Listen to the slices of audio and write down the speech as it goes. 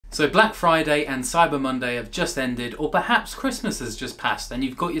So Black Friday and Cyber Monday have just ended, or perhaps Christmas has just passed and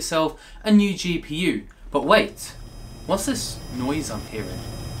you've got yourself a new GPU. But wait, what's this noise I'm hearing?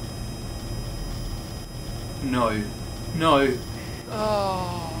 No.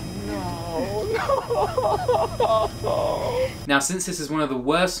 Oh, no. Now, since this is one of the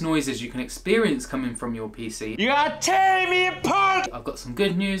worst noises you can experience coming from your PC, You are tearing me apart! I've got some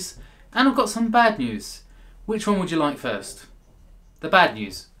good news and I've got some bad news. Which one would you like first? The bad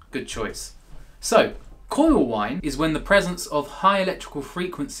news. Good choice. So, coil whine is when the presence of high electrical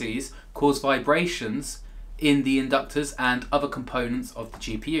frequencies cause vibrations in the inductors and other components of the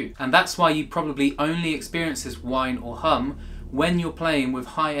GPU. And that's why you probably only experience this whine or hum when you're playing with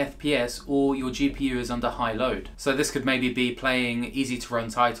high FPS or your GPU is under high load. So this could maybe be playing easy to run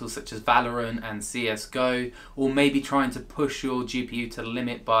titles such as Valorant and CSGO, or maybe trying to push your GPU to the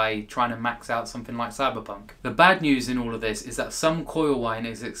limit by trying to max out something like Cyberpunk. The bad news in all of this is that some coil whine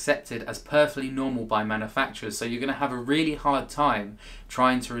is accepted as perfectly normal by manufacturers, so you're going to have a really hard time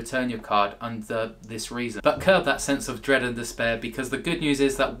trying to return your card under this reason. But curb that sense of dread and despair, because the good news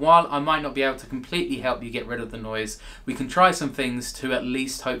is that while I might not be able to completely help you get rid of the noise, we can try some things to at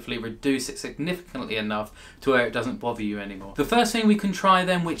least hopefully reduce it significantly enough to where it doesn't bother you anymore. The first thing we can try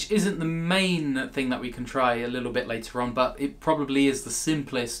then, which isn't the main thing that we can try a little bit later on, but it probably is the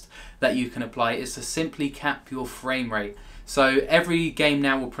simplest that you can apply, is to simply cap your frame rate. So every game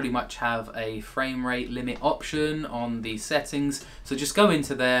now will pretty much have a frame rate limit option on the settings. So just go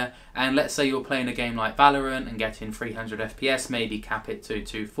into there, and let's say you're playing a game like Valorant and getting 300 FPS, maybe cap it to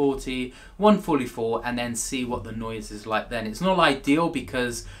 240, 144, and then see what the noise is like then. It's not ideal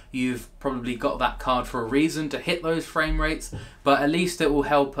because you've probably got that card for a reason to hit those frame rates, but at least it will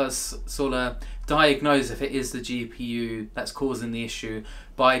help us sort of diagnose if it is the GPU that's causing the issue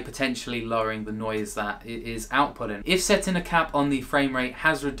by potentially lowering the noise that it is outputting. If setting a cap on the frame rate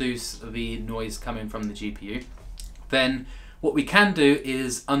has reduced the noise coming from the GPU, then what we can do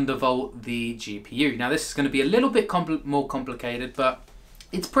is undervolt the GPU. Now this is going to be a little bit more complicated, but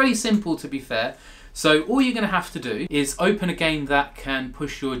it's pretty simple to be fair. So all you're going to have to do is open a game that can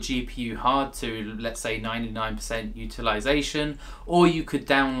push your GPU hard to, let's say, 99% utilization, or you could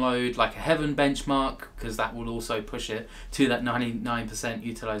download like a Heaven benchmark, because that will also push it to that 99%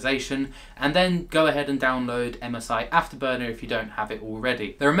 utilization, and then go ahead and download MSI Afterburner if you don't have it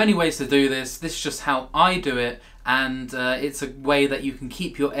already. There are many ways to do this. This is just how I do it, and it's a way that you can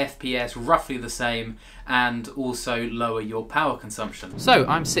keep your FPS roughly the same and also lower your power consumption. So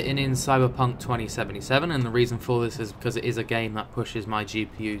I'm sitting in Cyberpunk 2077, and the reason for this is because it is a game that pushes my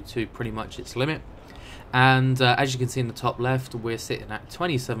GPU to pretty much its limit. And as you can see in the top left, we're sitting at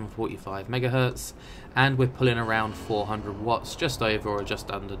 2745 megahertz, and we're pulling around 400 watts, just over or just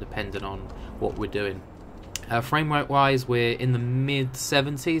under, depending on what we're doing. Frame rate wise, we're in the mid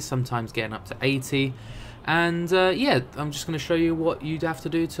 70s, sometimes getting up to 80. And yeah, I'm just going to show you what you'd have to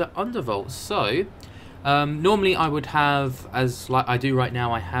do to undervolt. So normally I would have, as like I do right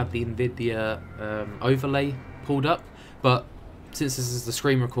now, I have the NVIDIA overlay pulled up, but since this is the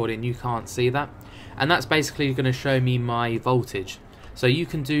screen recording, you can't see that. And that's basically going to show me my voltage. So you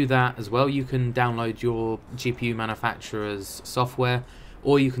can do that as well. You can download your GPU manufacturer's software,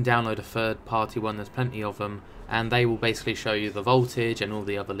 or you can download a third-party one. There's plenty of them, and they will basically show you the voltage and all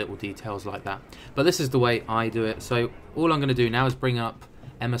the other little details like that. But this is the way I do it. So all I'm going to do now is bring up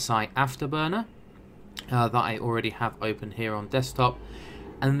MSI Afterburner that I already have open here on desktop.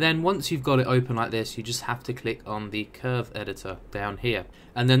 And then once you've got it open like this, you just have to click on the curve editor down here.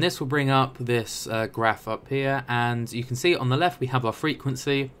 And then this will bring up this graph up here, and you can see on the left we have our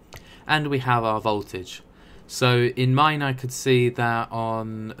frequency and we have our voltage. So in mine, I could see that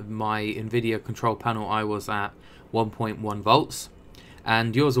on my NVIDIA control panel I was at 1.1 volts,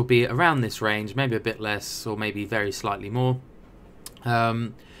 and yours will be around this range, maybe a bit less or maybe very slightly more.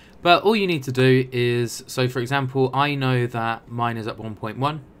 But all you need to do is, so for example, I know that mine is at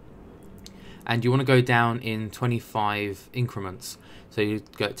 1.1, and you want to go down in 25 increments. So you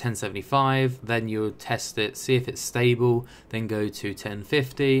go at 1075, then you'll test it, see if it's stable, then go to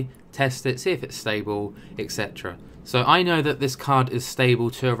 1050, test it, see if it's stable, etc. So I know that this card is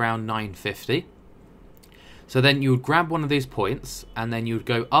stable to around 950. So then you would grab one of these points, and then you would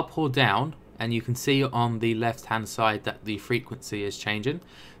go up or down, and you can see on the left hand side that the frequency is changing.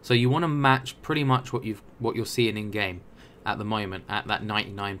 So you want to match pretty much what you're seeing in game at the moment at that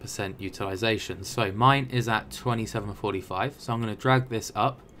 99% utilization. So mine is at 2745, so I'm going to drag this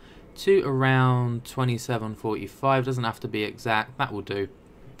up to around 2745. Doesn't have to be exact, that will do.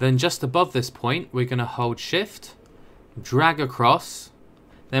 Then just above this point we're going to hold shift, drag across,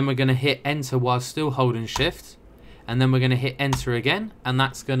 then we're going to hit enter while still holding shift, and then we're going to hit enter again, and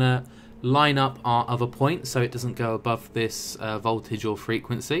that's going to line up our other point so it doesn't go above this voltage or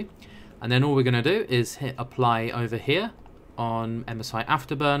frequency. And then all we're going to do is hit apply over here on MSI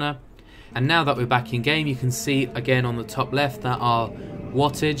Afterburner. And now that we're back in game, you can see again on the top left that our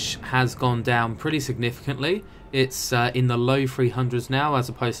wattage has gone down pretty significantly. It's in the low 300s now, as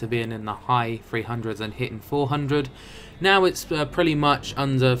opposed to being in the high 300s and hitting 400. Now it's pretty much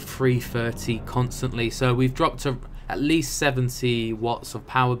under 330 constantly, so we've dropped to at least 70 watts of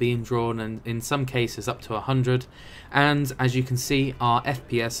power being drawn, and in some cases up to 100. And as you can see, our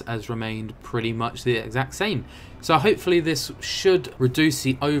FPS has remained pretty much the exact same. So hopefully this should reduce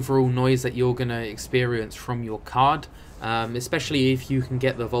the overall noise that you're going to experience from your card, especially if you can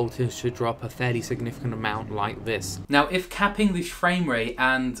get the voltage to drop a fairly significant amount like this. Now, if capping the frame rate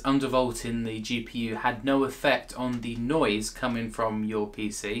and undervolting the GPU had no effect on the noise coming from your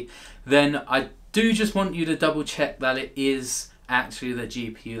PC, then I do just want you to double check that it is actually the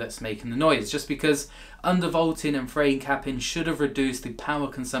GPU that's making the noise, just because undervolting and frame capping should have reduced the power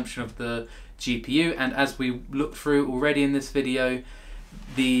consumption of the GPU, and as we looked through already in this video,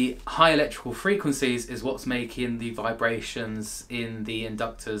 the high electrical frequencies is what's making the vibrations in the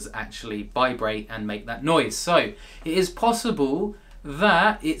inductors actually vibrate and make that noise. So it is possible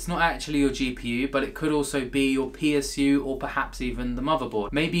that it's not actually your GPU, but it could also be your PSU or perhaps even the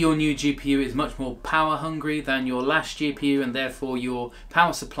motherboard. Maybe your new GPU is much more power hungry than your last GPU, and therefore your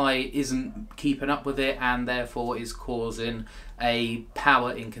power supply isn't keeping up with it, and therefore is causing a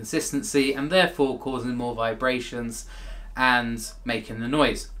power inconsistency and therefore causing more vibrations and making the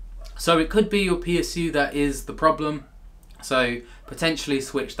noise. So it could be your PSU that is the problem, so potentially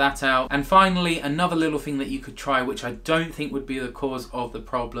switch that out. And finally, another little thing that you could try, which I don't think would be the cause of the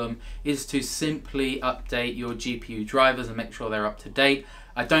problem, is to simply update your GPU drivers and make sure they're up to date.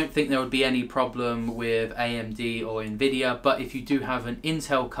 I don't think there would be any problem with AMD or Nvidia, but if you do have an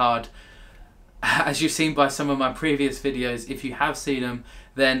Intel card, as you've seen by some of my previous videos, if you have seen them,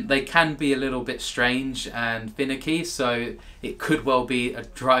 then they can be a little bit strange and finicky, so it could well be a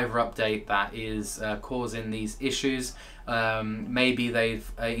driver update that is causing these issues. Maybe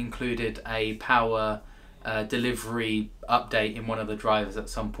they've included a power delivery update in one of the drivers at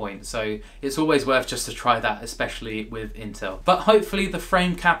some point, so it's always worth just to try that, especially with Intel. But hopefully the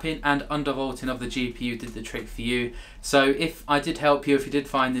frame capping and undervolting of the GPU did the trick for you. So if I did help you, if you did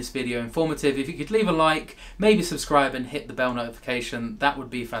find this video informative, if you could leave a like, maybe subscribe and hit the bell notification, that would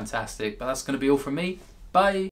be fantastic. But that's going to be all from me. Bye.